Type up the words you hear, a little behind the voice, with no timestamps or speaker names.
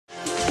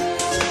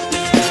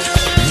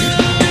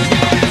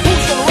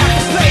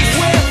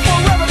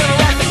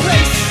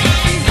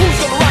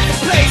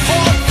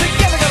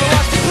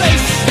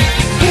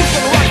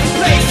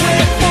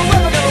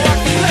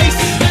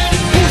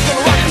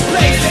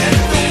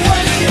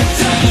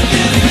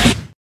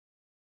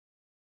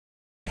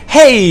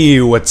Hey,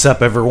 what's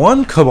up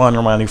everyone? Koban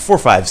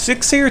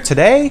Romani456 here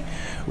today,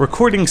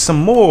 recording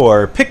some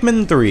more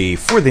Pikmin 3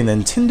 for the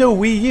Nintendo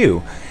Wii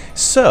U.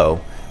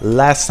 So,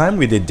 last time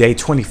we did day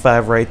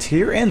 25 right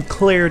here and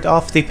cleared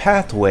off the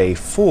pathway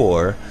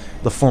for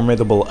the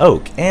formidable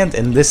oak. And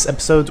in this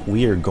episode,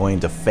 we are going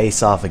to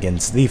face off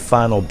against the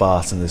final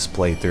boss in this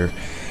playthrough.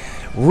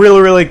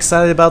 Really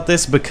excited about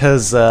this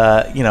because,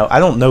 you know, I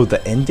don't know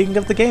the ending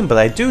of the game, but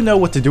I do know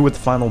what to do with the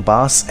final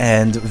boss,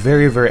 and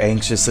very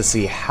anxious to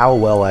see how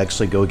well I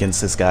actually go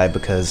against this guy,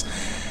 because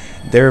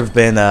there have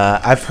been,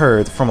 I've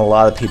heard from a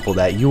lot of people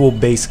that you will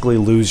basically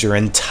lose your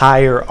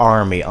entire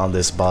army on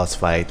this boss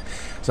fight.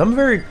 So I'm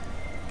very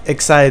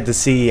excited to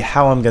see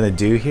how I'm going to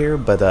do here,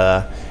 but,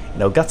 you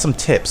know, got some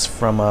tips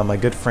from my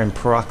good friend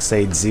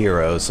Peroxide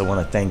Zero, so I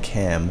want to thank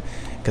him.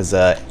 Because,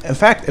 in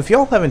fact, if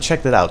y'all haven't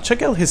checked it out,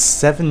 check out his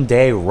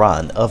 7-day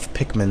run of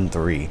Pikmin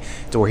 3,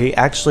 to where he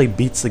actually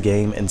beats the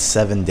game in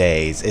 7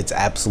 days. It's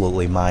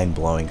absolutely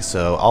mind-blowing,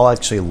 so I'll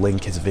actually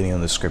link his video in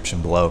the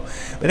description below.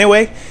 But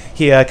anyway,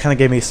 he kind of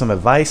gave me some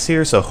advice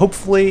here, so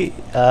hopefully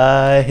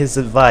his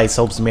advice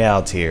helps me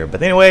out here.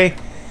 But anyway,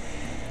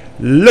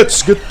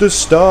 let's get this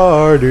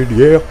started,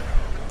 yeah.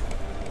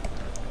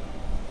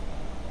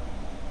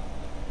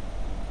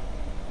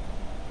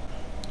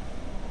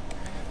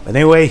 But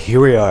anyway,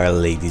 here we are,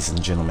 ladies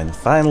and gentlemen,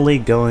 finally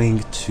going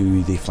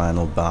to the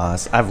final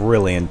boss. I've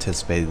really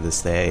anticipated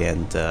this day,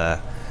 and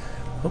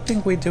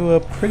hoping we do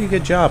a pretty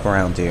good job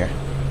around here.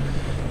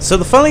 So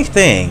the funny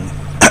thing,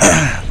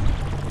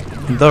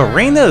 the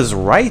arena is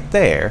right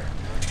there,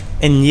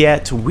 and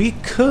yet we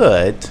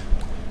could...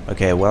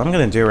 Okay, what I'm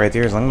going to do right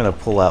here is I'm going to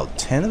pull out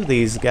 10 of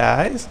these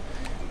guys.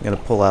 I'm going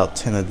to pull out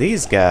 10 of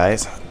these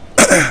guys.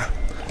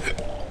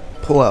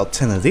 Pull out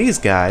 10 of these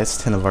guys,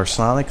 10 of our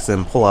Sonics,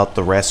 and pull out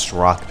the rest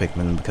Rock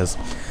Pikmin, because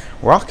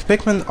Rock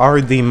Pikmin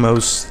are the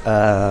most,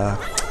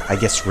 I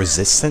guess,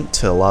 resistant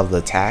to a lot of the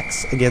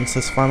attacks against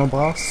this final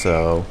boss,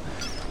 so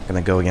I'm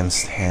gonna go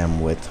against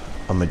him with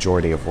a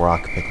majority of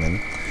Rock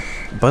Pikmin.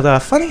 But,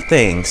 funny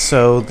thing,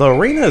 so the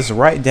arena is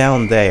right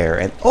down there,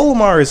 and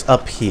Olimar is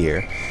up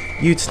here.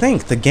 You'd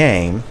think the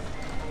game,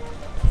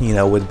 you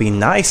know, would be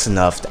nice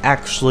enough to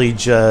actually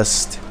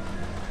just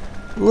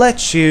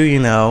let you, you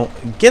know,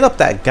 get up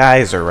that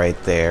geyser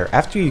right there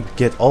after you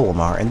get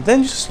Olimar, and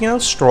then just, you know,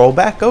 stroll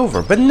back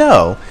over. But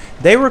no,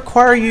 they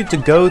require you to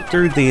go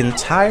through the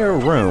entire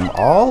room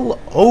all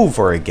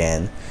over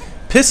again.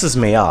 Pisses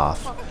me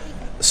off.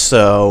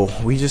 So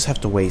we just have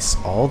to waste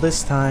all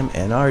this time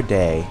in our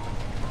day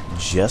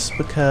just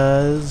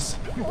because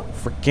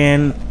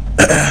freaking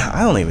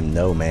I don't even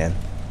know, man.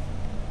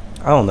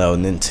 I don't know,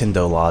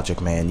 Nintendo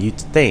logic, man. You'd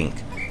think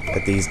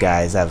that these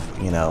guys have,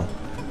 you know,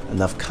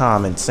 enough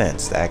common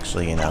sense to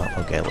actually, you know,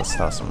 okay, let's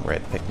toss some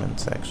red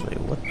Pikmins, actually.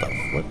 What the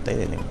flip? They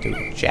didn't even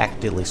do jack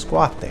diddly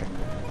squat there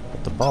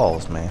with the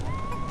balls, man.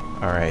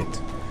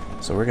 Alright,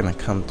 so we're gonna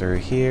come through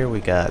here. We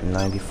got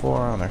 94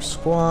 on our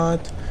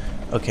squad.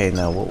 Okay,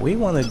 now what we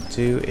want to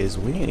do is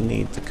we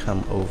need to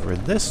come over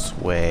this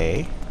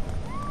way,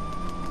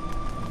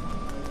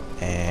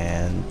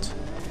 and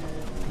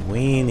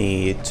we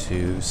need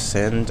to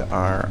send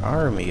our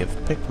army of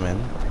Pikmin.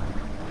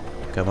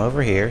 Come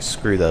over here,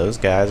 screw those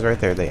guys right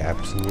there, they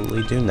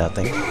absolutely do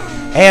nothing.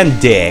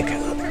 And dig!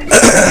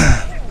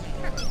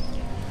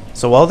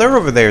 So while they're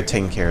over there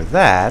taking care of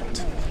that,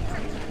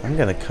 I'm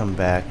gonna come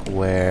back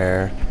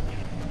where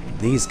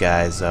these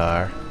guys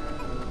are,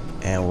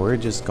 and we're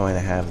just going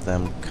to have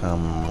them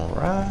come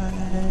right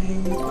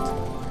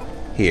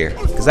here,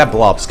 because that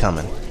blob's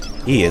coming.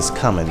 He is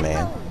coming,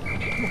 man.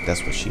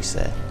 That's what she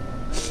said.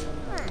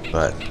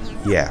 But,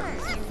 yeah.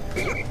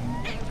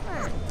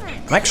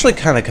 I'm actually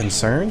kind of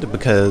concerned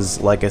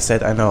because, like I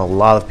said, I know a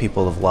lot of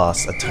people have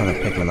lost a ton of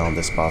Pikmin on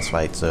this boss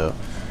fight, so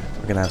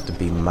we're gonna have to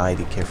be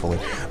mighty careful.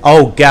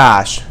 Oh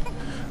gosh!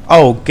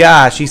 Oh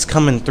gosh, he's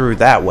coming through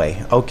that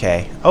way.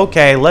 Okay,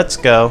 okay, let's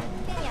go.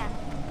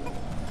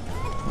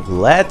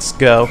 Let's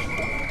go.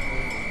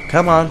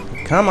 Come on,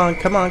 come on,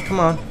 come on, come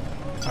on.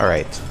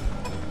 Alright.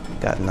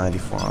 Got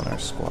 94 on our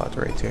squad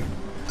right here.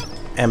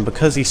 And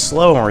because he's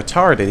slow and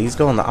retarded, he's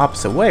going the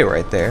opposite way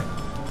right there.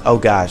 Oh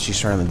gosh, she's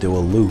trying to do a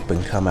loop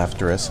and come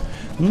after us.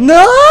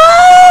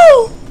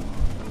 No!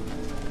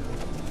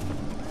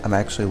 I'm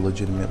actually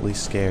legitimately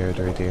scared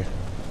right here.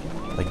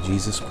 Like,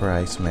 Jesus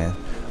Christ, man.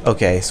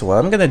 Okay, so what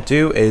I'm gonna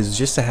do is,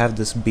 just to have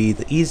this be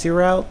the easy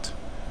route,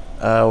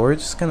 we're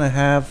just gonna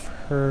have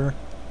her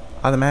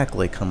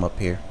automatically come up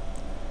here.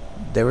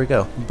 There we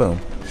go.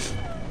 Boom.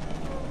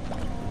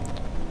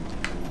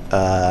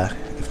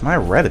 If my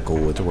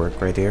reticle would work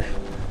right here.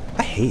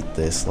 I hate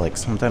this, like,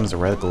 sometimes the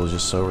reticle is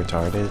just so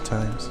retarded at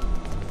times.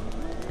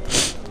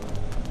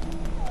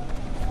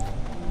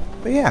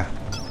 But yeah,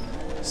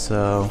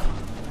 so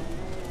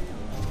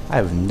I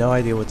have no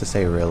idea what to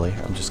say, really.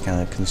 I'm just kind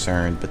of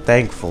concerned, but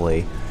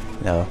thankfully,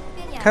 you know,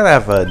 kind of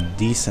have a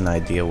decent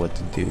idea what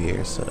to do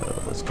here, so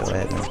let's go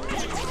ahead and...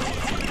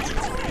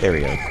 There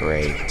we go,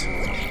 great.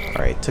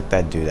 Alright, took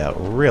that dude out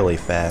really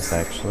fast,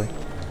 actually.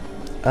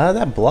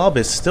 That blob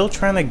is still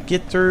trying to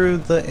get through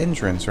the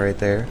entrance right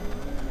there.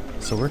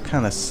 So we're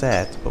kind of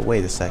set, but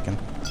wait a second.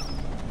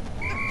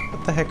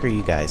 What the heck are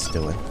you guys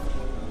doing?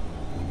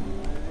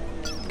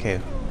 Okay.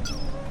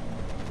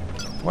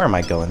 Where am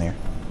I going here?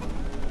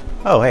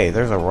 Oh, hey,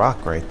 there's a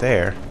rock right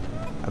there.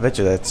 I bet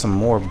you that's some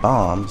more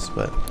bombs,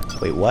 but...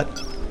 Wait, what?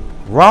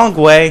 Wrong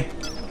way!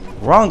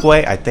 Wrong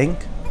way, I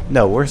think.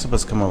 No, we're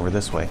supposed to come over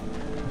this way.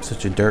 I'm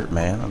such a derp,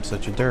 man. I'm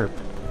such a derp.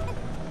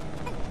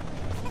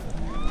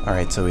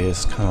 Alright, so we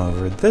just come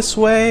over this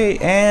way,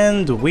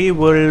 and we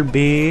will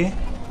be...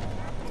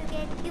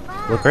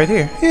 Look right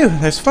here. Phew,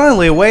 there's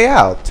finally a way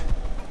out.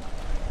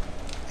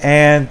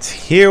 And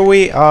here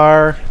we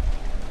are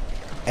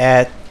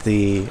at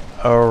the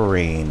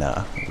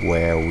arena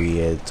where we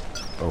had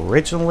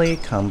originally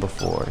come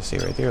before. See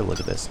right there? Look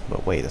at this.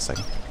 But wait a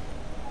second.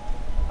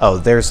 Oh,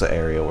 there's the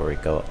area where we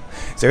go.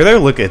 See right there?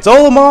 Look, it's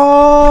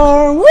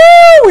Olimar!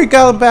 Woo! We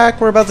got it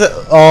back. We're about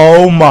to...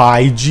 Oh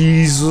my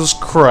Jesus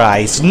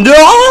Christ.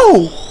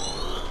 No!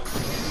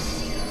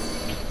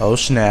 Oh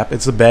snap.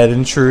 It's a bad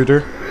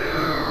intruder.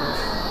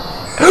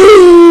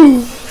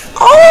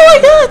 Oh my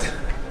god!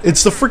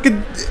 It's the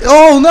freaking...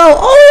 Oh no!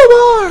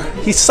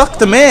 Olimar! He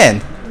sucked him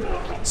in.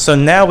 So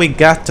now we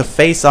got to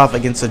face off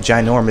against a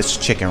ginormous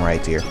chicken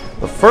right here.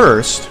 But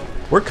first,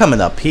 we're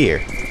coming up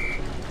here.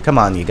 Come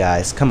on, you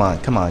guys. Come on,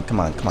 come on, come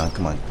on, come on,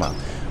 come on, come on.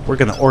 We're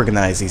going to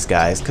organize these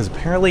guys, because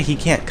apparently he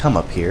can't come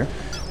up here.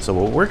 So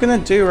what we're going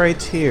to do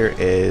right here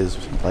is,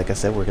 like I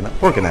said, we're going to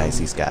organize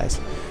these guys.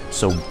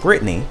 So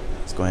Brittany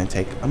is going to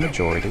take a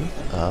majority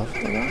of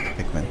the rock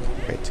Pikmin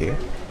right here.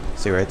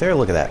 See right there?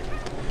 Look at that.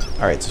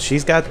 Alright, so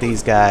she's got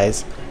these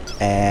guys,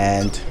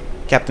 and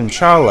Captain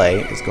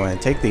Charlie is going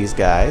to take these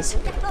guys,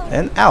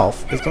 and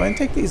Alf is going to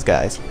take these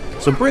guys.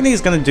 So Brittany's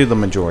going to do the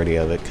majority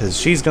of it, because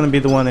she's going to be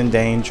the one in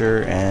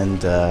danger,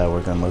 and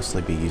we're going to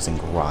mostly be using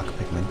rock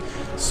Pikmin.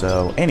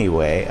 So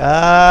anyway,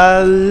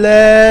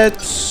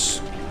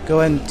 let's go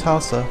ahead and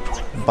toss a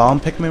bomb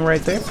Pikmin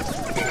right there.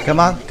 Come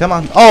on, come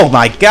on. Oh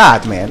my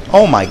god, man.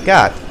 Oh my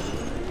god.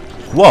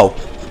 Whoa.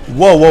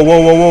 Whoa, whoa, whoa,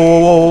 whoa, whoa, whoa,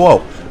 whoa,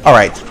 whoa.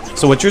 Alright,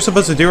 so what you're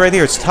supposed to do right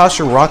here is toss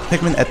your rock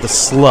Pikmin at the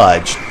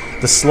sludge.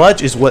 The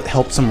sludge is what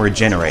helps them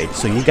regenerate,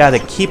 so you gotta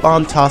keep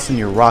on tossing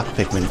your rock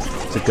Pikmin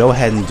to go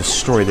ahead and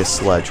destroy this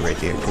sludge right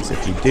here, because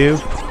if you do,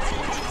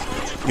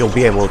 you'll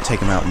be able to take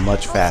them out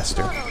much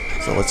faster.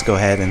 So let's go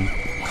ahead and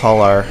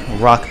call our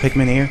rock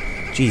Pikmin here.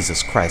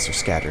 Jesus Christ, they're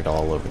scattered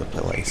all over the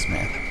place,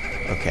 man.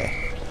 Okay,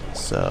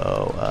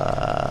 so,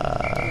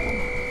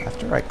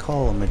 after I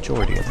call a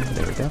majority of them,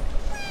 there we go.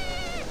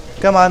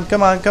 Come on,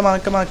 come on, come on,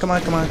 come on, come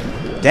on, come on.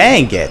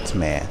 Dang it,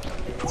 man.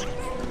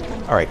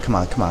 Alright, come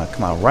on, come on,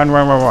 come on. Run,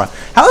 run, run, run.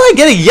 How did I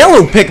get a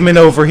yellow Pikmin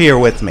over here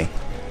with me?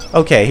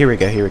 Okay, here we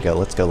go, here we go.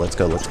 Let's go, let's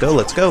go, let's go,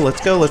 let's go, let's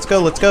go, let's go,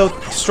 let's go.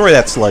 Destroy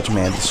that sludge,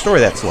 man. Destroy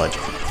that sludge.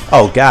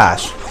 Oh,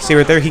 gosh. See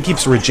right there? He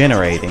keeps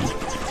regenerating.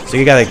 So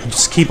you gotta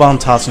just keep on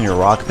tossing your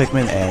rock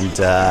Pikmin. And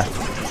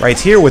right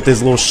here with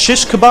his little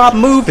shish kebab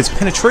move, his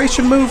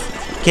penetration move,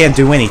 can't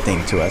do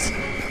anything to us.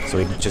 So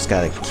we just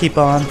gotta keep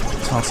on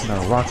tossing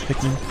our rock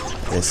Pikmin.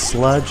 This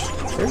sludge.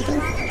 There, there.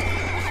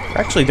 We're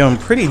actually doing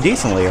pretty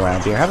decently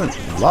around here. Haven't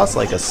lost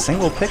like a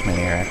single Pikmin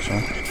here,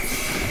 actually.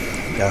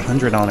 Got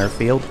 100 on our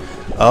field.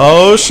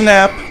 Oh,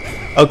 snap.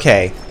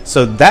 Okay,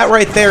 so that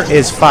right there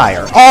is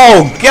fire.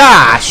 Oh,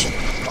 gosh!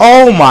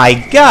 Oh,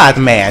 my God,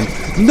 man.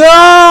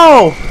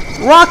 No!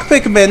 Rock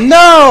Pikmin,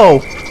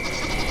 no!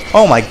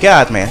 Oh, my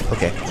God, man.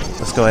 Okay,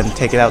 let's go ahead and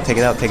take it out, take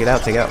it out, take it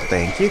out, take it out.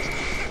 Thank you.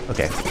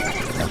 Okay,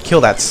 now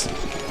kill that...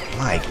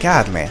 My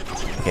God, man.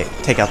 Okay,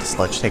 take out the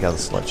sludge, take out the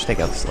sludge, take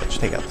out the sludge,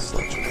 take out the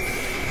sludge.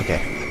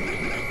 Okay.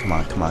 Come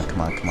on, come on,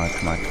 come on, come on,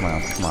 come on, come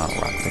on, come on,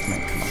 rock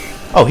Pikmin, come on.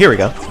 Oh, here we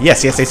go.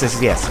 Yes, yes, yes,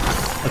 yes,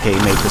 yes. Okay, he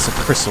made this a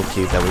crystal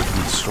cube that we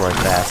can destroy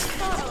fast.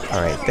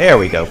 Alright, there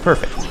we go.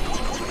 Perfect.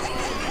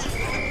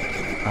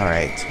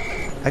 Alright.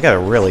 I gotta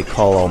really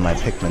call all my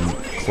Pikmin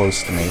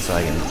close to me so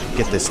I can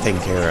get this taken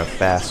care of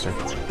faster.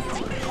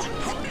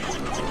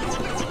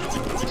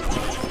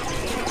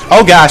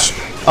 Oh, gosh.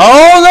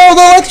 Oh, no,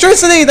 the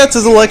electricity! That's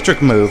his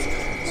electric move.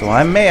 So what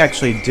I may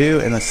actually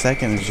do in a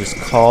second is just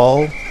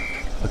call...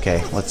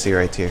 Okay, let's see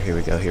right here. Here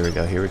we go, here we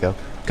go, here we go.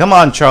 Come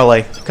on,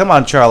 Charlie. Come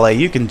on, Charlie.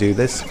 You can do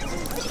this.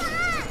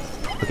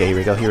 Okay, here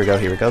we go, here we go,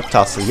 here we go.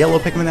 Toss the yellow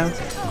Pikmin out.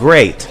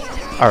 Great.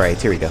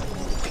 Alright, here we go.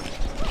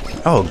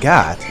 Oh,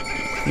 God.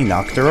 He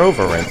knocked her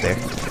over right there.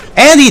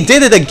 And he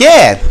did it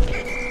again!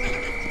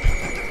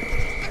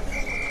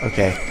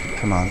 Okay,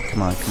 come on,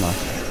 come on, come on.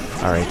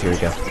 Alright, here we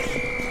go.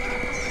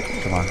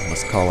 Come on,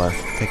 let's call our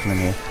Pikmin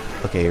here.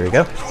 Okay, here we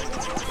go.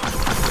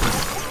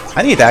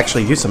 I need to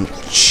actually use some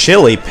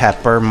chili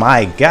pepper.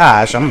 My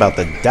gosh, I'm about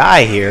to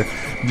die here.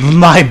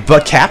 My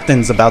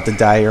captain's about to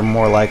die here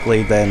more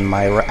likely than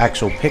my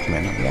actual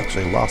Pikmin. We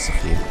actually lost a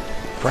few.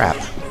 Crap.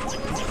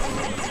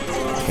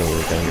 Okay, here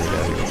we go, here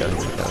we go, here we go,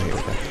 here we go, here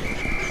we go.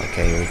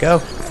 Okay, here we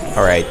go.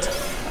 Alright.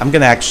 I'm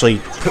gonna actually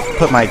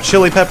put my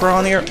chili pepper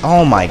on here.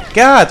 Oh my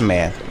god,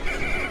 man.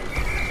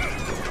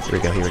 Here we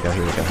go, here we go,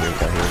 here we go, here we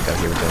go, here we go,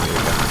 here we go, here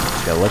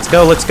we go. Let's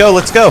go, let's go,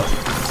 let's go!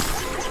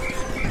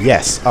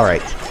 Yes,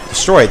 alright.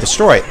 Destroy it,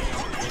 destroy it.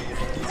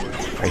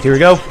 Alright, here we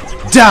go.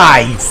 Die,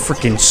 you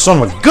freaking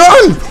son of a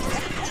gun!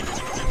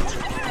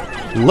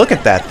 Look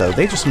at that, though.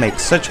 They just make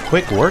such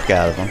quick work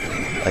out of them.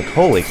 Like,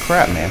 holy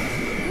crap, man.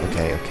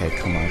 Okay, okay,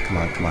 come on, come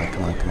on, come on,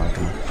 come on, come on,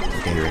 come on.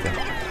 Okay, here we go.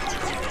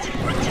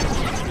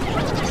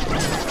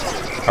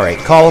 Alright,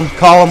 call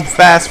them,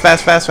 fast,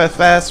 fast, fast, fast,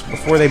 fast,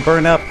 before they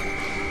burn up.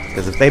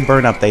 Because if they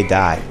burn up, they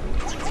die.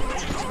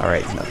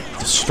 Alright, no,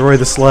 destroy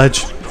the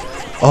sludge.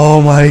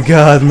 Oh my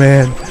god,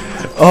 man.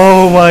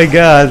 Oh my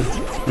god.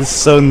 This is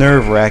so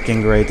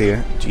nerve-wracking right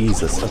here.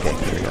 Jesus. Okay,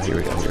 here we go, here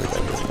we go, here we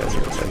go, here we go,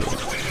 here we go, here we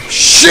go.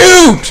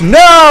 Shoot!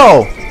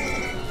 No!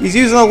 He's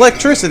using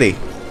electricity.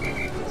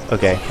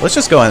 Okay, let's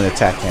just go in and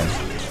attack him.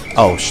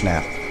 Oh,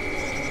 snap.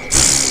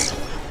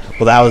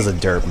 Well, that was a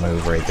derp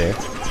move right there.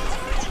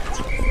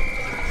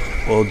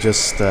 We'll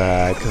just,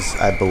 because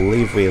I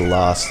believe we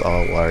lost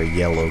all our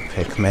yellow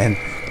Pikmin.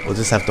 We'll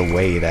just have to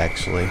wait,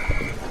 actually.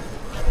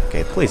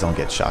 Okay, please don't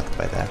get shocked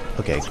by that.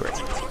 Okay, great.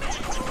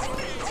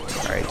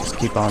 Alright, just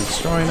keep on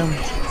destroying them.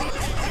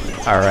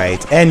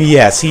 Alright, and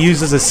yes, he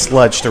uses his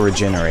sludge to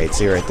regenerate.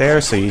 See right there?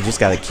 So you just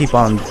gotta keep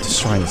on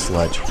destroying the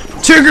sludge.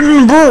 Take it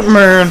in the butt,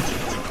 man!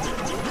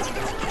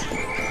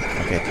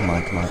 Okay, come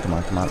on, come on, come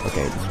on, come on.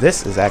 Okay,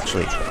 this is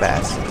actually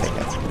fast to take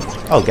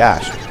out. Oh,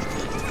 gosh.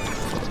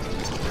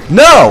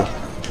 No!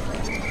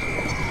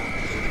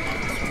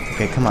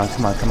 Okay, come on,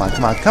 come on, come on,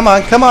 come on, come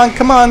on, come on,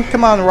 come on,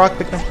 come on, Rock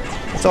Pikmin.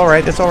 It's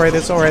alright, it's alright,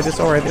 it's alright, it's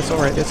alright, it's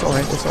alright, it's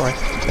alright, it's alright.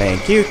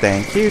 Thank you,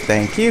 thank you,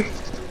 thank you.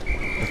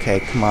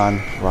 Okay, come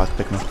on, Rock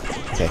Pikmin.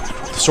 Okay,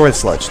 destroy the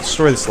sludge,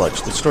 destroy the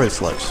sludge, destroy the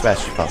sludge as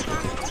fast as possible.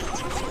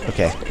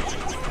 Okay,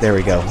 there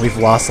we go. We've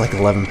lost like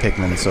 11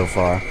 Pikmin so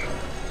far.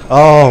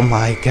 Oh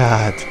my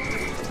god.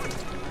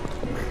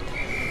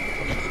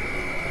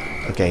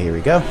 Okay, here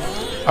we go.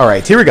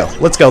 Alright, here we go.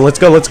 Let's go, let's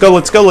go, let's go,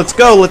 let's go, let's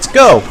go, let's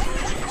go!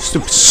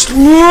 Stupid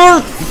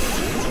slurp!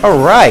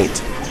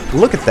 Alright,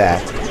 look at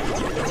that.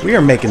 We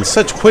are making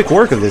such quick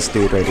work of this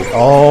dude right here.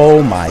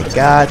 Oh my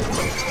god.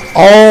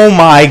 Oh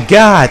my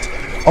god!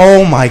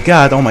 Oh my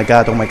god, oh my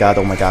god, oh my god,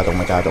 oh my god, oh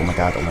my god, oh my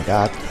god, oh my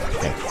god.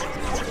 Okay.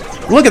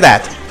 Look at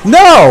that!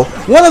 No!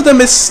 One of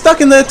them is stuck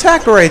in the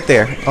attack right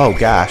there. Oh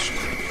gosh.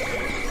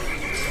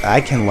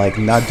 I can like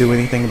not do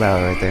anything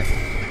about it right there.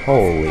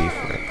 Holy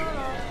frick.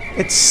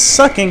 It's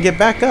sucking, get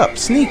back up.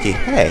 Sneaky.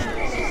 Hey.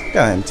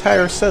 Got an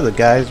entire set of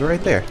guys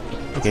right there.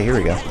 Okay, here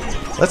we go.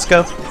 Let's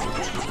go.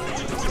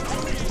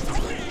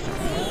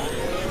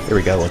 Here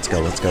we go, let's go,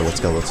 let's go, let's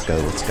go, let's go,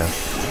 let's go.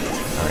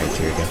 Alright,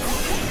 here we go.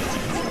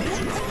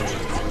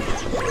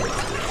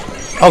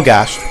 Oh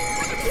gosh.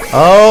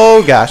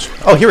 Oh gosh.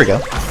 Oh, here we go.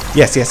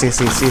 Yes, yes, yes,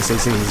 yes, yes,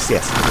 yes, yes,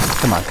 yes.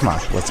 Come on, come on,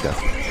 let's go.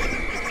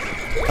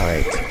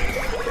 Alright.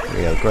 Here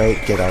we go,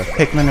 great. Get our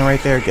Pikmin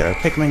right there, get our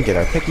Pikmin, get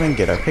our Pikmin,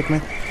 get our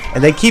Pikmin.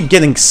 And they keep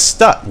getting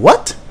stuck.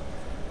 What?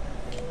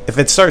 If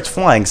it starts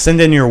flying,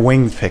 send in your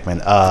winged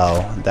Pikmin.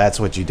 Oh, that's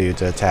what you do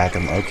to attack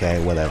them.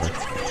 Okay, whatever.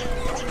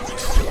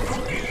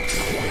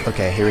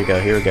 Okay, here we go,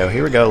 here we go,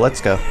 here we go. Let's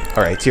go.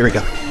 Alright, here we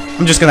go.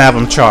 I'm just gonna have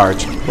them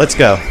charge. Let's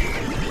go.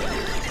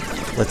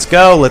 Let's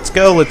go, let's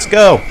go, let's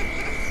go.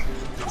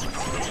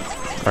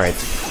 Alright.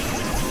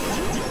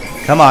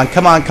 Come on,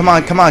 come on, come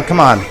on, come on, come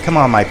on. Come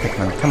on, my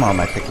Pikmin. Come on,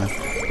 my Pikmin.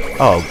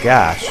 Oh,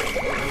 gosh.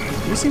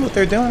 You see what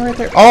they're doing right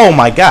there? Oh,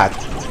 my God.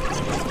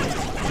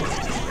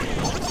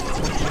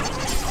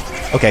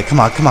 Okay, come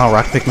on,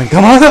 Rock Pikmin.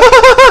 Come on.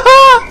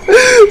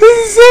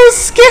 This is so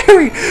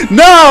scary.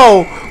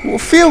 No! A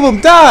few of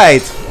them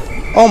died.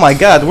 Oh, my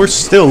God. We're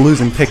still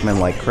losing Pikmin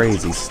like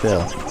crazy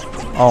still.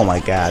 Oh, my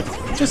God.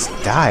 Just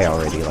die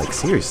already. Like,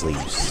 seriously.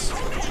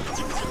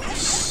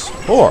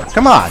 Spore.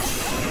 Come on.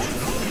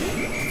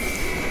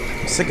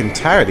 I'm sick and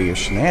tired of your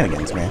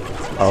shenanigans, man.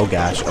 Oh,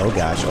 gosh. Oh,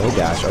 gosh. Oh,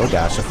 gosh. Oh,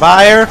 gosh. The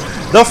fire!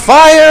 The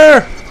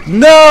fire!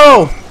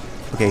 No!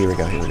 Okay, here we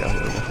go. Here we go.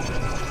 Here we go.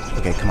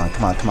 Okay, come on,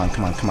 come on, come on,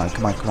 come on, come on,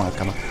 come on, come on,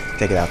 come on.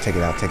 Take it out, take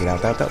it out, take it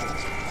out, out.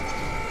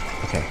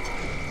 Okay.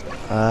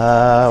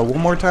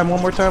 One more time,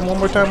 one more time, one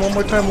more time, one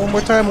more time, one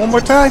more time, one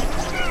more time.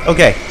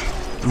 Okay.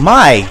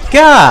 My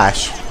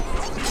gosh!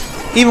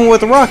 Even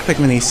with the Rock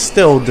Pikmin, he's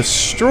still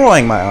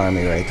destroying my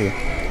army right here.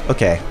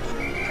 Okay.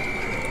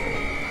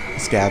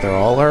 Let's gather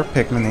all our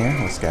Pikmin here.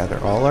 Let's gather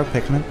all our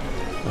Pikmin.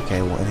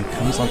 Okay, well, and he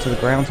comes onto the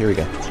ground. Here we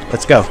go.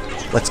 Let's go.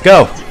 Let's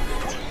go!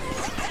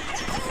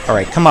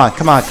 Alright, come on,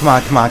 come on, come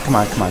on, come on, come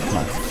on, come on, come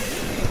on.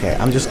 Okay,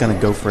 I'm just gonna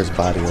go for his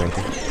body right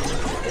there.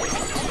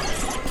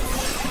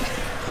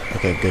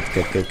 Okay, good,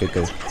 good, good, good,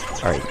 good.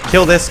 Alright,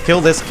 kill this, kill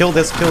this, kill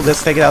this, kill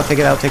this. Take it out, take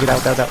it out, take it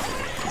out, out, out.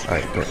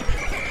 Alright, great.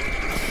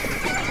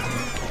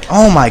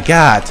 Oh my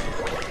god!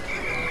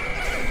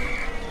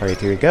 Alright,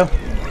 here we go.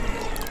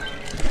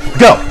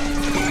 Go!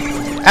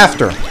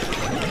 After him!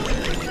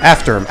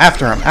 After him,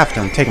 after him,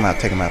 after him. Take him out,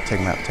 take him out, take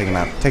him out, take him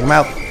out, take him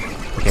out.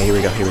 Okay, here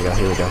we go, here we go,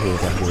 here we go, here we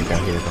go, here we go,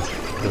 here we go.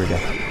 Here we go.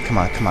 Come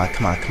on, come on,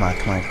 come on, come on,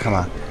 come on, come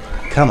on.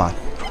 Come on.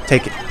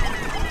 Take it.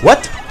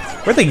 What?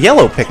 Where'd the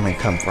yellow Pikmin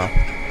come from?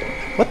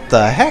 What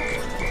the heck?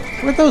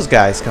 Where'd those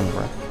guys come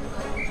from?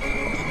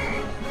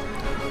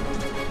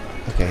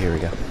 Okay, here we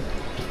go.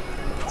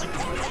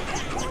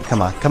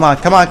 Come on, come on,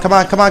 come on, come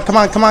on, come on, come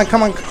on, come on,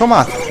 come on, come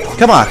on.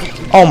 Come on.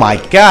 Oh my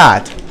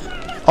god.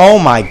 Oh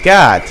my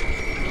god.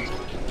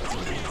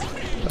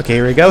 Okay,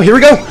 here we go. Here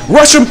we go.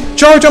 Rush him.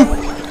 Charge him.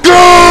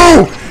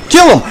 Go!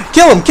 Kill him.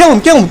 Kill him. Kill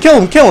him. Kill him. Kill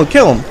him. Kill him.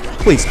 Kill him.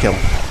 Please kill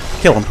him.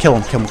 Kill him. Kill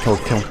him. Kill him. Kill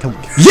him. Kill him. Kill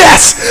him.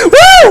 Yes!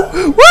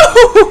 Woo!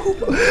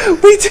 Woo!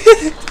 We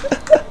did it.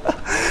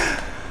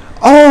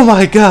 Oh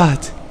my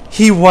god.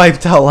 He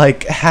wiped out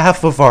like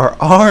half of our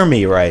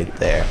army right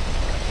there.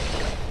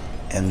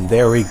 And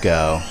there we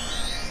go.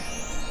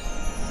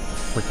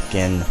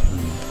 Freaking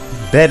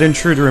Bed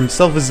Intruder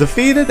himself is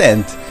defeated,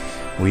 and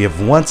we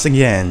have once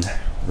again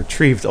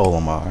retrieved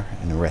Olimar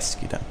and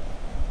rescued him.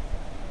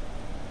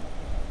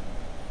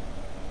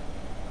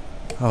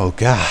 Oh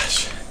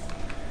gosh.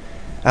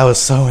 That was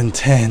so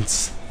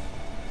intense.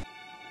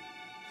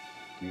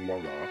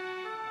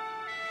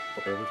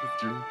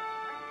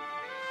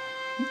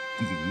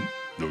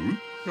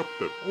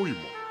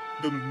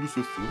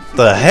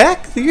 The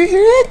heck? Do you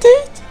hear that,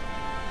 dude?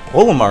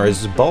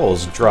 Olimar's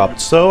balls dropped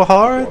so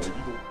hard.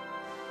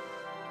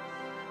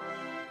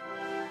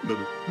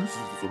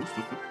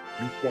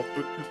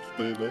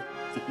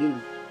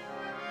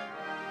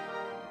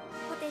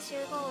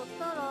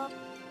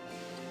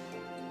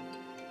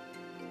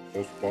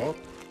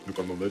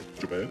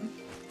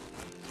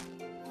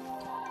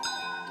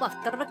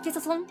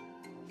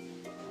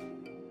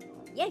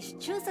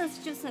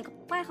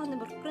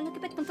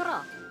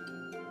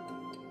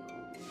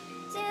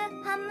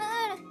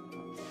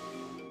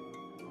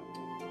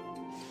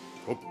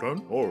 Kapten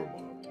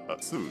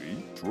Ormar,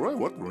 Sui, try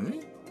what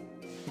running?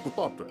 You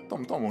got that,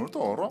 Tam on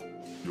Tara.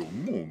 Your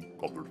mom,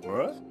 couple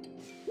her.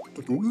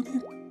 The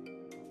Golden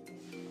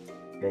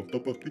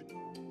Montapati.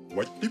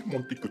 White tip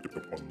Monty could have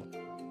gone.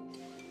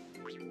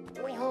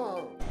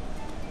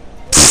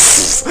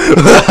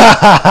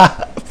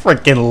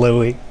 Freaking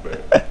Louis.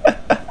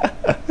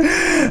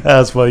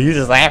 That's what you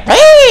just like.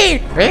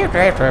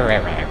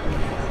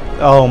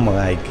 Oh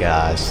my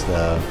gosh,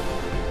 though.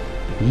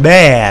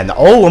 Man,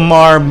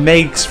 Olimar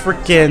makes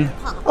freaking.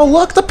 Oh,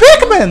 look, the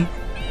Pikmin!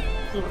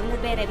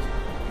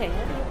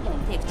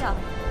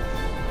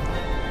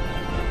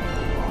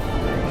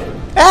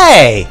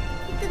 Hey!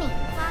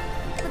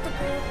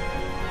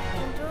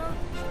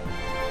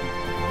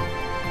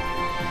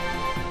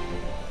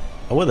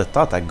 I would have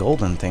thought that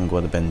golden thing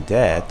would have been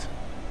dead.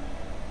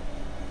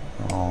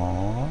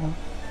 Aww.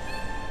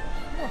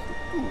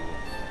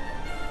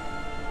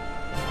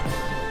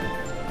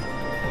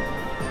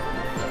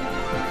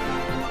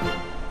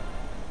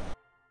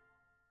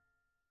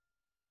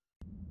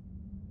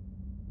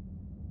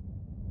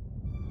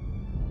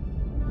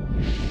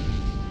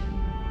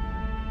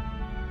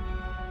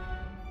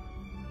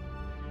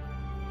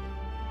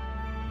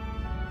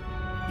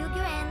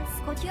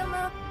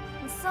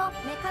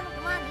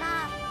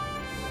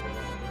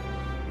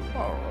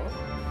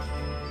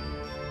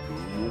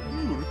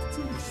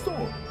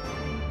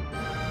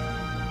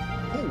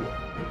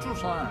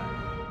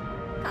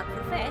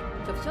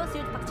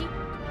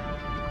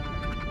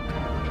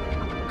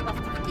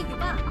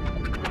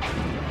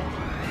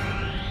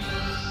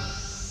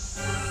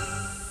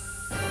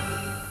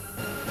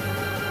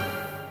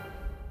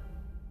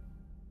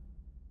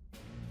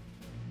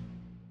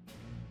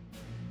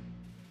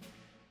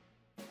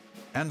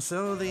 And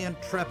so the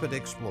intrepid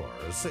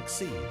explorers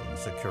succeed in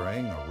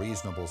securing a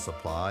reasonable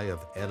supply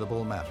of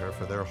edible matter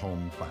for their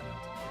home planet.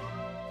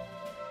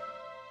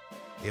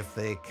 If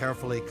they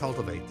carefully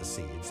cultivate the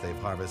seeds they've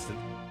harvested,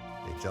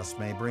 they just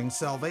may bring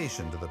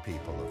salvation to the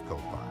people of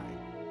Kopai.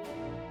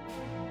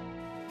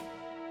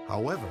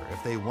 However,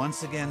 if they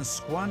once again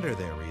squander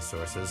their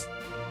resources,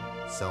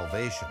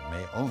 salvation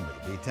may only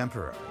be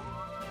temporary.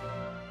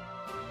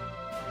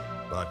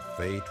 But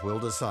fate will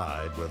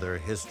decide whether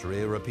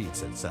history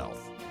repeats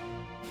itself.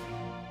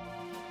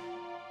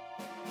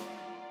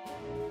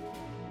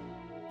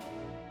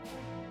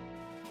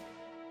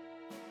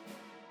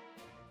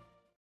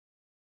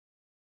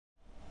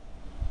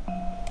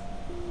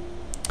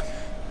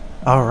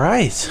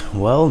 Alright,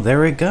 well,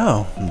 there we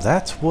go.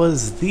 That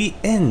was the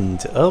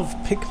end of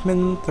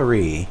Pikmin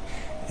 3.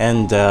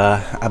 And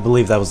I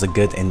believe that was a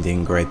good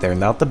ending right there.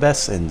 Not the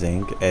best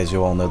ending. As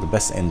you all know, the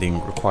best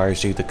ending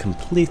requires you to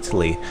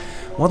completely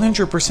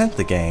 100%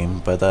 the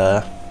game. But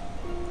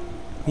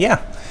yeah,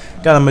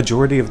 got a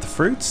majority of the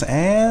fruits,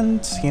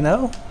 and you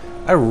know,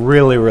 I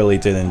really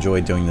did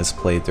enjoy doing this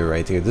playthrough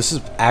right here. This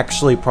is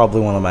actually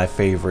probably one of my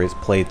favorite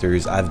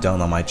playthroughs I've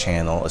done on my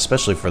channel,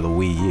 especially for the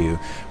Wii U.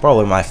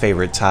 Probably my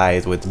favorite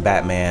tied with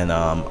Batman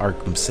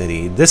Arkham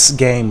City. This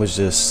game was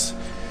just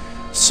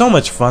so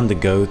much fun to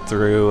go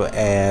through,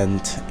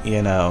 and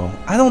you know,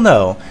 I don't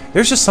know,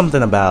 there's just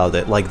something about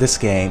it. Like, this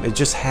game, it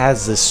just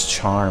has this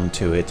charm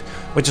to it,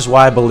 which is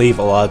why I believe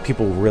a lot of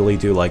people really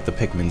do like the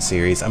Pikmin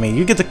series. I mean,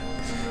 you get to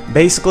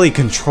basically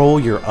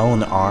control your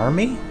own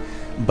army,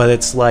 but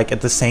it's like,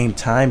 at the same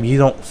time, you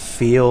don't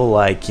feel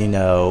like, you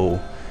know,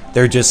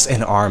 they're just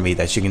an army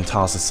that you can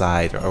toss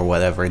aside or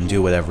whatever and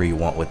do whatever you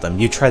want with them.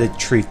 You try to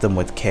treat them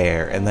with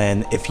care, and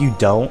then if you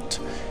don't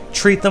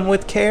treat them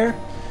with care,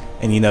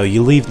 and you know,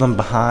 you leave them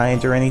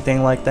behind or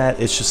anything like that,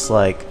 it's just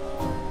like,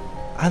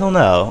 I don't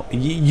know.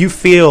 You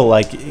feel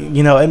like,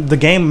 you know, and the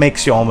game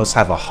makes you almost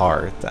have a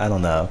heart. I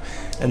don't know.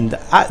 And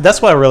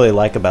that's what I really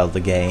like about the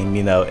game.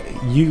 You know,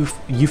 you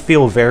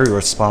feel very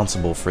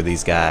responsible for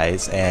these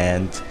guys,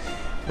 and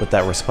with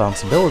that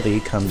responsibility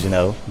comes, you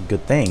know,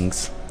 good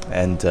things.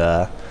 And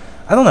I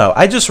don't know.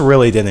 I just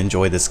really did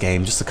enjoy this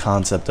game, just the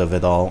concept of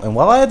it all. And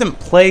while I hadn't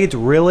played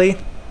really,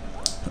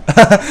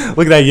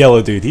 look at that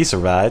yellow dude. He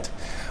survived.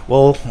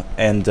 Well,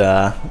 and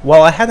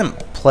while I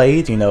hadn't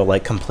played, you know,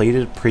 like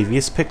completed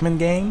previous Pikmin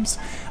games,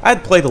 I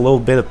had played a little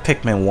bit of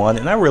Pikmin 1,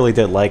 and I really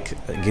did like,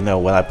 you know,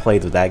 what I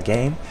played of that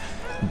game.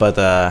 But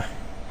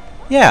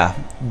yeah,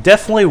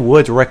 definitely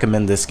would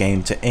recommend this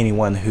game to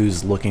anyone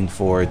who's looking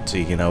forward to,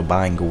 you know,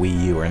 buying a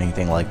Wii U or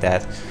anything like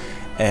that.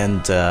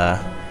 And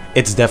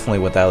it's definitely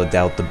without a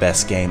doubt the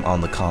best game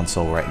on the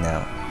console right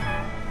now.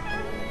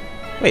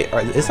 Wait,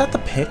 is that the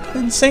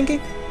Pikmin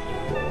singing?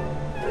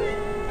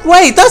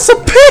 Wait, that's a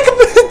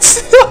Pikmin!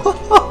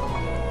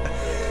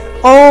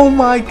 Oh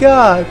my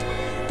god!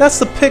 That's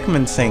the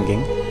Pikmin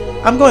singing.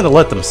 I'm going to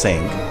let them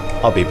sing.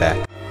 I'll be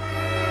back.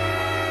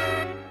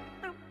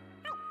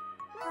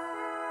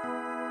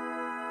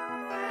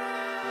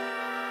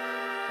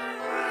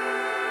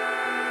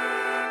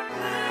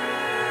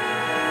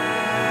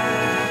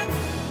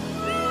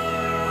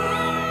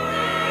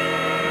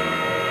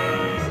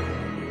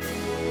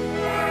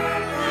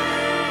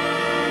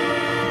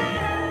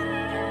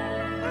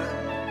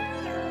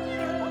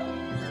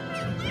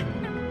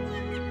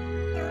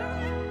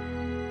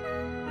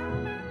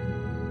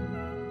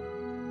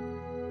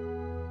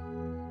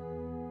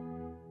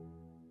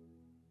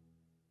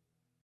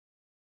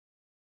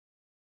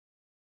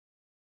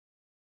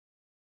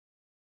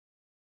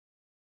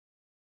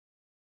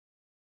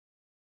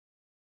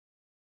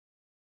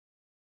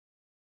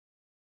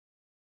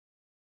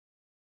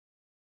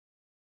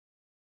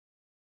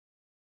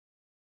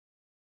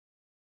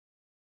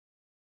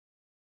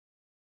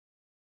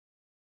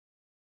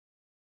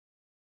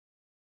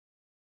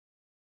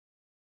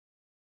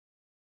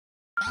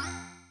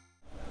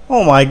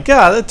 Oh my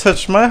god, that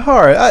touched my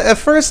heart. At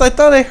first I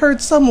thought I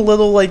heard some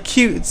little like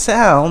cute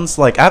sounds.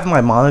 Like I have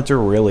my monitor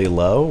really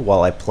low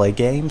while I play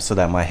games so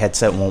that my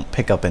headset won't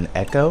pick up an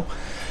echo.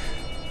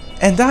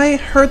 And I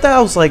heard that,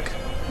 I was like,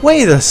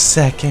 wait a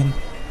second.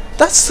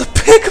 That's the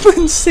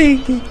Pikmin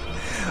singing.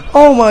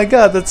 Oh my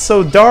god, that's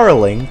so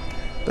darling.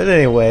 But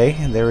anyway,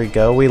 there we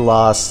go. We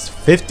lost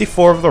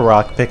 54 of the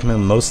rock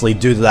Pikmin, mostly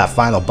due to that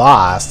final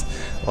boss.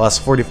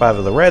 Lost 45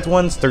 of the red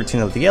ones,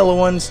 13 of the yellow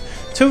ones,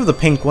 2 of the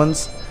pink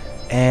ones,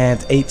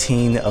 and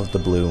 18 of the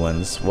blue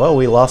ones. Well,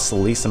 we lost the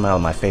least amount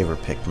of my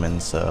favorite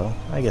Pikmin, so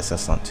I guess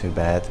that's not too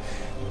bad.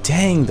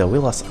 Dang, though, we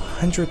lost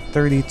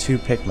 132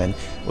 Pikmin.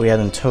 We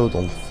had in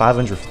total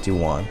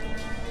 551.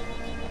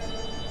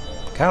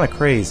 Kind of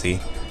crazy,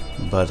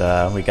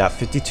 but we got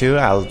 52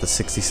 out of the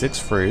 66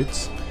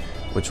 fruits,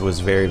 which was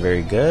very,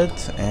 very good.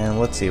 And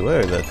let's see, what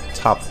are the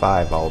top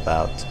 5 all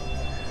about?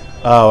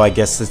 Oh, I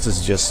guess this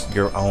is just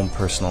your own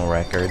personal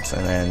records,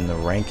 and then the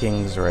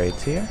rankings right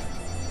here.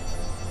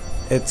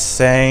 It's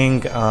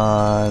saying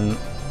on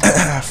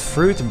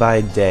fruit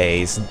by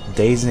days.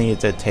 Days needed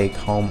to take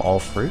home all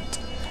fruit.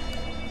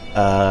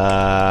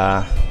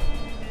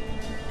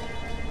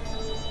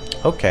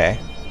 Okay.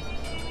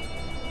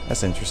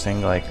 That's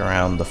interesting, like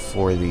around the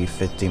 40,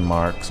 50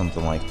 mark,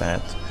 something like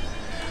that.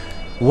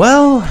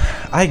 Well,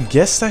 I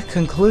guess that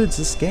concludes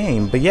this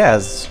game. But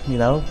yeah, you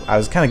know, I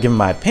was kind of giving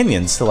my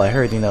opinions till I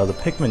heard, you know, the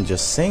Pikmin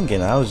just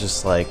singing. I was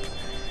just like,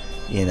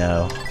 you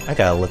know, I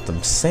gotta let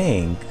them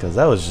sing, because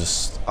that was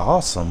just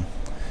awesome.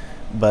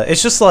 But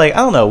it's just like, I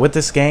don't know, with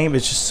this game,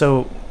 it's just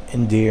so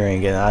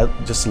endearing, and I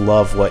just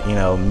love what, you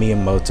know,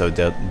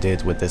 Miyamoto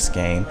did with this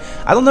game.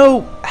 I don't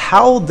know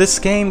how this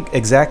game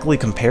exactly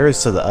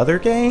compares to the other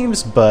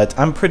games, but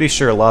I'm pretty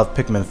sure a lot of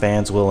Pikmin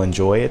fans will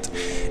enjoy it.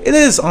 It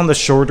is on the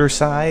shorter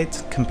side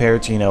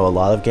compared to, you know, a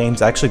lot of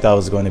games. I actually thought it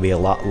was going to be a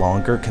lot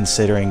longer,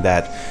 considering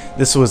that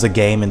this was a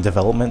game in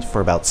development for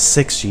about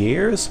 6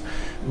 years.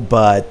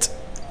 But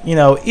you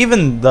know,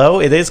 even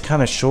though it is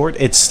kind of short,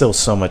 it's still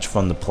so much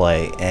fun to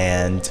play,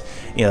 and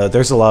you know,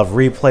 there's a lot of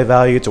replay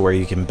value to where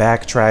you can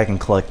backtrack and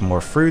collect more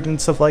fruit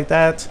and stuff like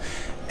that,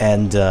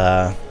 and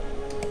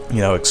you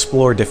know,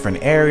 explore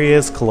different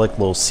areas, collect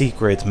little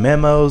secret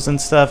memos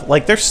and stuff.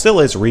 Like, there still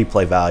is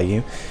replay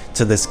value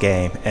to this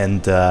game,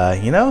 and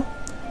you know,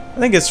 I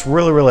think it's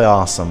really, really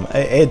awesome.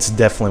 It's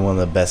definitely one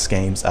of the best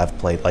games I've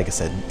played. Like I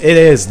said, it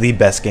is the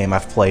best game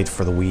I've played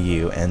for the Wii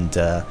U,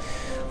 and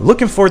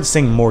looking forward to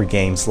seeing more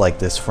games like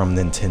this from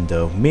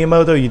Nintendo.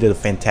 Miyamoto, you did a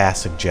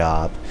fantastic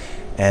job.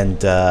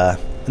 And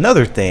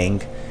another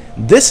thing,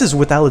 this is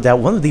without a doubt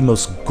one of the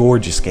most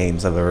gorgeous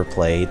games I've ever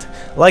played.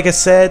 Like I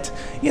said,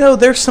 you know,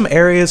 there's some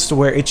areas to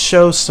where it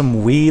shows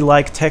some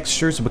Wii-like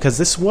textures, because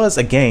this was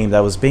a game that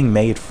was being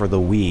made for the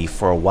Wii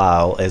for a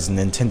while, as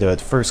Nintendo had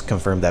first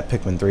confirmed that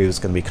Pikmin 3 was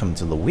going to be coming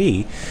to the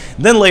Wii,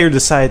 then later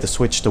decided to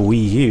switch to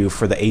Wii U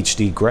for the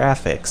HD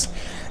graphics.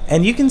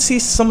 And you can see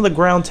some of the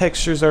ground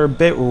textures are a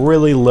bit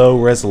really low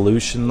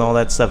resolution and all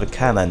that stuff, and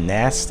kind of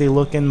nasty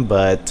looking,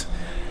 but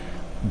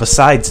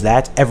besides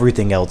that,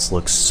 everything else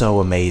looks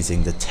so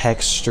amazing. The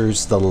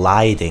textures, the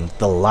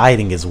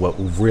lighting is what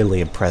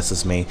really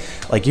impresses me.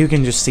 Like, you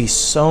can just see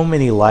so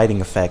many lighting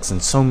effects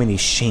and so many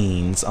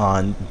sheens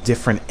on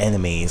different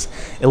enemies.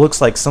 It looks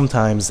like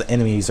sometimes the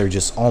enemies are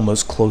just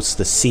almost close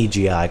to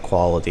CGI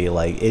quality.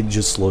 Like, it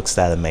just looks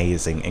that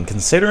amazing. And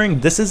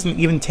considering this isn't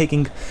even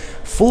taking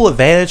full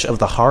advantage of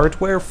the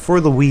hardware for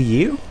the Wii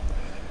U,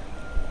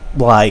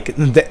 like,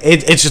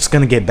 it's just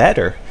gonna get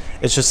better.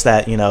 It's just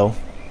that, you know,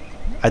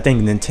 I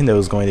think Nintendo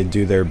is going to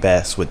do their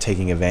best with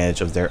taking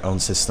advantage of their own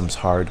system's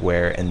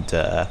hardware, and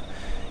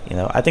you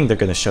know, I think they're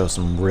going to show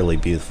some really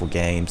beautiful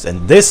games.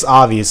 And this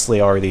obviously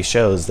already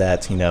shows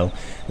that, you know,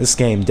 this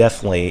game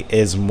definitely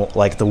is more,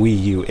 like the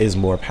Wii U is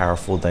more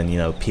powerful than, you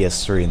know,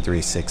 PS3 and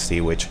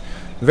 360, which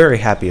I'm very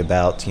happy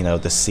about, you know,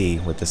 to see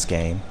with this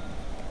game.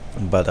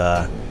 But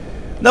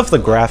enough of the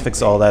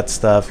graphics, all that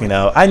stuff, you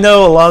know. I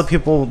know a lot of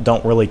people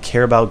don't really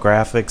care about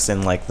graphics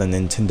in, like, the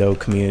Nintendo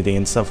community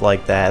and stuff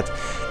like that.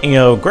 And, you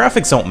know,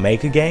 graphics don't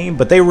make a game,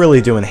 but they really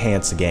do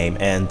enhance a game.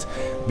 And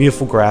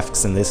beautiful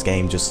graphics in this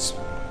game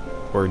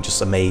were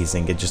just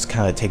amazing. It just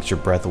kind of takes your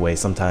breath away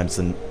sometimes,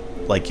 and,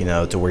 like, you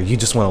know, to where you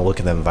just want to look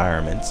at the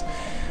environments.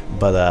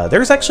 But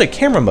there's actually a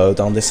camera mode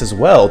on this as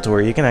well, to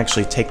where you can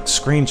actually take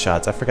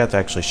screenshots. I forgot to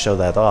actually show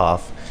that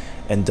off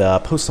and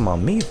post them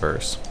on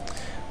Miiverse.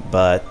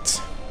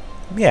 But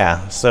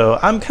yeah, so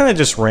I'm kind of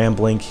just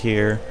rambling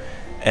here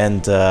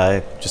and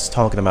just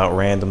talking about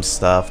random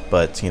stuff,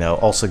 but, you know,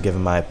 also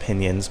giving my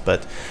opinions.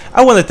 But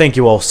I want to thank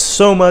you all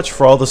so much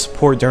for all the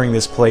support during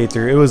this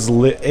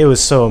playthrough. It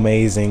was so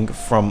amazing,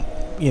 from,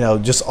 you know,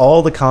 just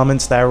all the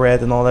comments that I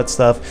read and all that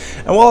stuff.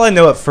 And while I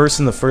know at first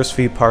in the first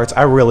few parts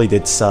I really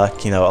did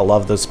suck, you know, a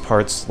lot of those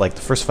parts, like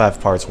the first 5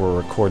 parts, were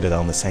recorded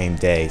on the same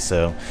day,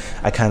 so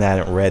I kind of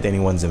hadn't read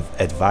anyone's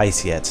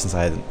advice yet since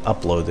I hadn't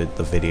uploaded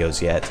the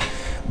videos yet.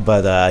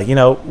 But you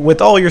know,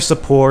 with all your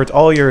support,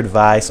 all your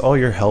advice, all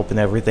your help and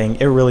everything,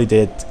 it really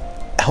did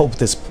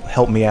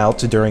help me out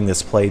during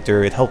this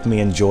playthrough. It helped me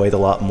enjoy it a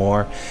lot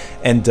more,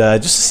 and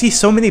just to see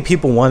so many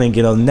people wanting,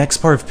 you know, the next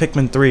part of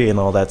Pikmin 3 and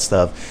all that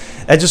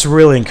stuff, that just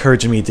really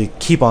encouraged me to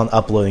keep on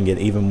uploading it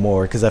even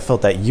more, because I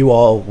felt that you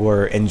all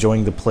were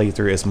enjoying the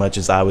playthrough as much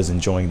as I was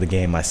enjoying the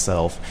game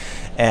myself.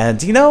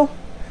 And, you know,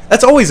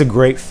 that's always a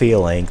great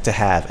feeling to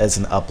have as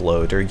an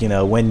uploader, you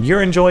know, when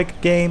you're enjoying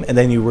a game and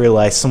then you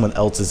realize someone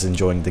else is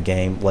enjoying the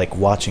game, like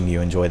watching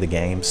you enjoy the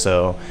game.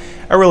 So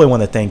I really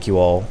want to thank you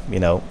all, you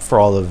know, for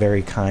all the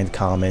very kind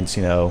comments,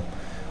 you know,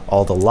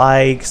 all the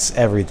likes,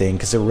 everything,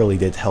 because it really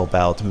did help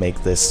out to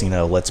make this, you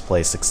know, Let's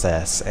Play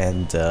success.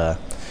 And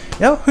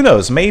you know, who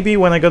knows, maybe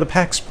when I go to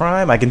PAX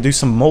Prime I can do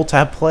some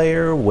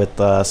multiplayer with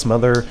some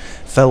other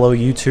fellow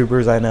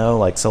YouTubers I know,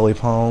 like Sully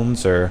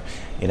Pones or,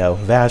 you know,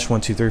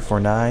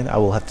 Vash12349. I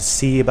will have to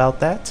see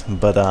about that.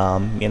 But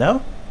you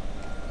know,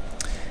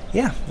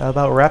 yeah, that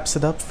about wraps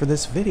it up for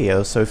this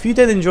video. So if you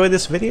did enjoy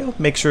this video,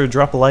 make sure to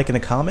drop a like and a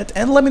comment,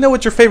 and let me know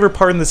what your favorite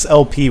part in this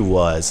LP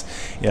was.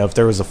 You know, if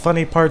there was a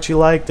funny part you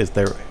liked, if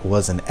there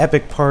was an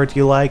epic part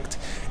you liked,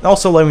 and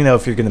also let me know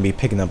if you're going to be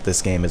picking up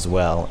this game as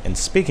well. And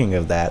speaking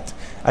of that,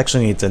 I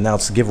actually need to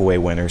announce the giveaway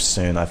winners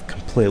soon. I've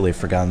completely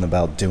forgotten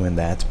about doing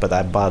that, but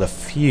I bought a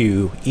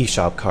few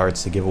eShop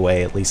cards to give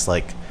away, at least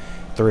like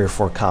 3 or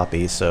 4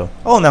 copies, so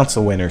I'll announce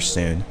the winners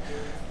soon.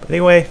 But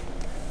anyway,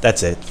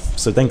 that's it.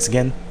 So thanks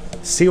again.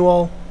 See you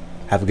all.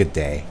 Have a good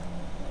day.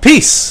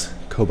 Peace,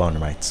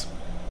 Co-Bondermites.